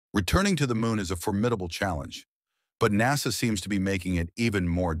Returning to the moon is a formidable challenge, but NASA seems to be making it even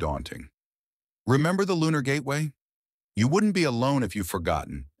more daunting. Remember the Lunar Gateway? You wouldn't be alone if you've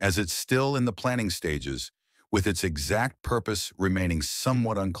forgotten, as it's still in the planning stages, with its exact purpose remaining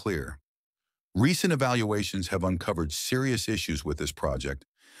somewhat unclear. Recent evaluations have uncovered serious issues with this project,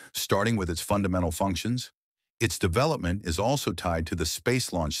 starting with its fundamental functions. Its development is also tied to the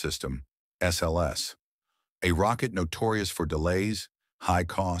Space Launch System, SLS, a rocket notorious for delays, high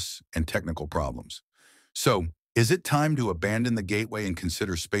costs, and technical problems. So, is it time to abandon the Gateway and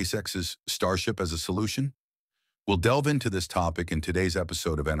consider SpaceX's Starship as a solution? We'll delve into this topic in today's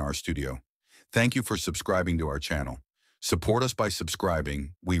episode of NR Studio. Thank you for subscribing to our channel. Support us by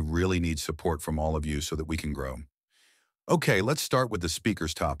subscribing. We really need support from all of you so that we can grow. Okay, let's start with the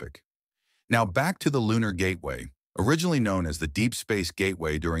speaker's topic. Now back to the Lunar Gateway, originally known as the Deep Space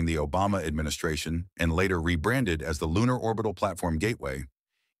Gateway during the Obama administration and later rebranded as the Lunar Orbital Platform Gateway.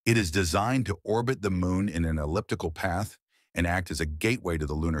 It is designed to orbit the moon in an elliptical path and act as a gateway to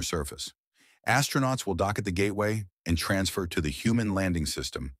the lunar surface. Astronauts will dock at the gateway and transfer to the Human Landing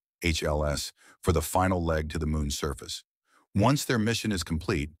System, HLS, for the final leg to the moon's surface. Once their mission is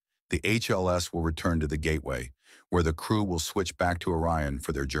complete, the HLS will return to the gateway, where the crew will switch back to Orion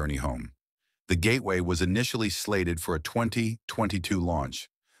for their journey home. The gateway was initially slated for a 2022 launch,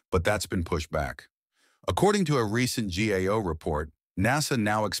 but that's been pushed back. According to a recent GAO report, NASA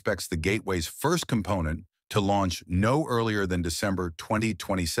now expects the gateway's first component to launch no earlier than December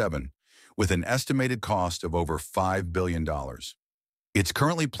 2027, with an estimated cost of over $5 billion. It's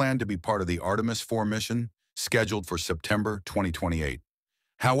currently planned to be part of the Artemis 4 mission, scheduled for September 2028.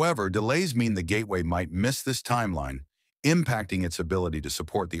 However, delays mean the gateway might miss this timeline, impacting its ability to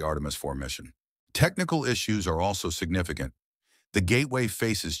support the Artemis 4 mission. Technical issues are also significant. The gateway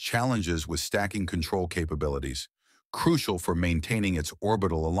faces challenges with stacking control capabilities, crucial for maintaining its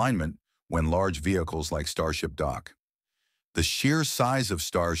orbital alignment when large vehicles like Starship dock. The sheer size of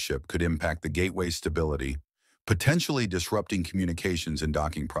Starship could impact the gateway's stability, potentially disrupting communications and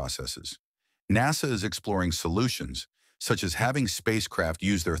docking processes. NASA is exploring solutions, such as having spacecraft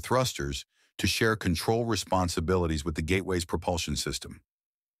use their thrusters to share control responsibilities with the Gateway's propulsion system.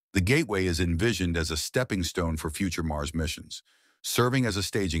 The Gateway is envisioned as a stepping stone for future Mars missions, serving as a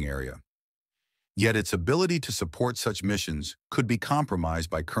staging area. Yet its ability to support such missions could be compromised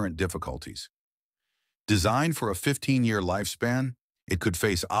by current difficulties. Designed for a 15-year lifespan, it could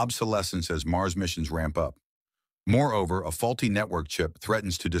face obsolescence as Mars missions ramp up. Moreover, a faulty network chip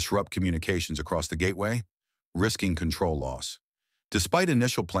threatens to disrupt communications across the Gateway, risking control loss. Despite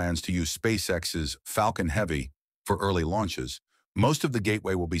initial plans to use SpaceX's Falcon Heavy for early launches, most of the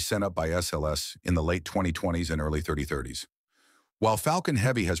Gateway will be sent up by SLS in the late 2020s and early 2030s. While Falcon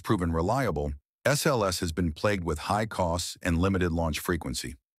Heavy has proven reliable, SLS has been plagued with high costs and limited launch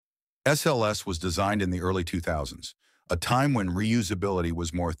frequency. SLS was designed in the early 2000s, a time when reusability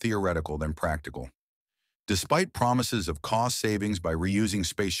was more theoretical than practical. Despite promises of cost savings by reusing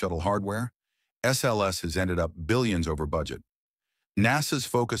space shuttle hardware, SLS has ended up billions over budget. NASA's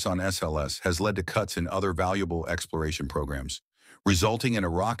focus on SLS has led to cuts in other valuable exploration programs, resulting in a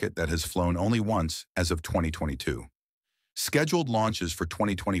rocket that has flown only once as of 2022. Scheduled launches for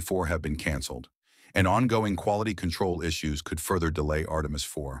 2024 have been canceled, and ongoing quality control issues could further delay Artemis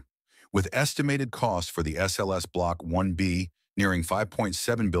 4. With estimated costs for the SLS Block 1B nearing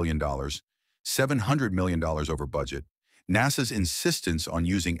 $5.7 billion, $700 million over budget, NASA's insistence on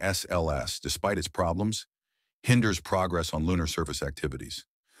using SLS, despite its problems, hinders progress on lunar surface activities.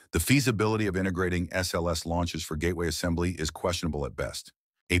 The feasibility of integrating SLS launches for Gateway assembly is questionable at best.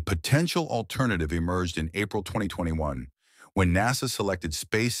 A potential alternative emerged in April 2021 when NASA selected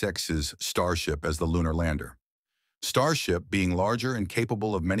SpaceX's Starship as the lunar lander. Starship, being larger and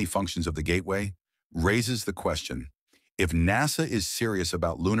capable of many functions of the Gateway, raises the question, if NASA is serious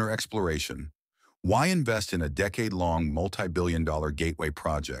about lunar exploration, why invest in a decade-long multi-billion-dollar Gateway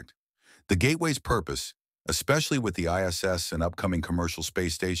project? The Gateway's purpose, especially with the ISS and upcoming commercial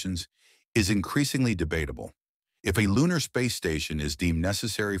space stations, is increasingly debatable. If a lunar space station is deemed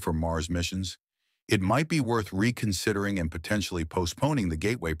necessary for Mars missions, it might be worth reconsidering and potentially postponing the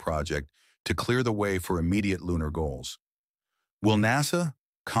Gateway project to clear the way for immediate lunar goals. Will NASA,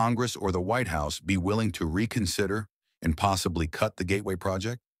 Congress, or the White House be willing to reconsider and possibly cut the Gateway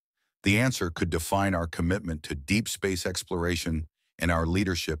project? The answer could define our commitment to deep space exploration and our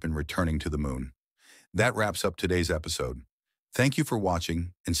leadership in returning to the moon. That wraps up today's episode. Thank you for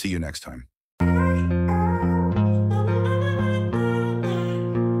watching, and see you next time.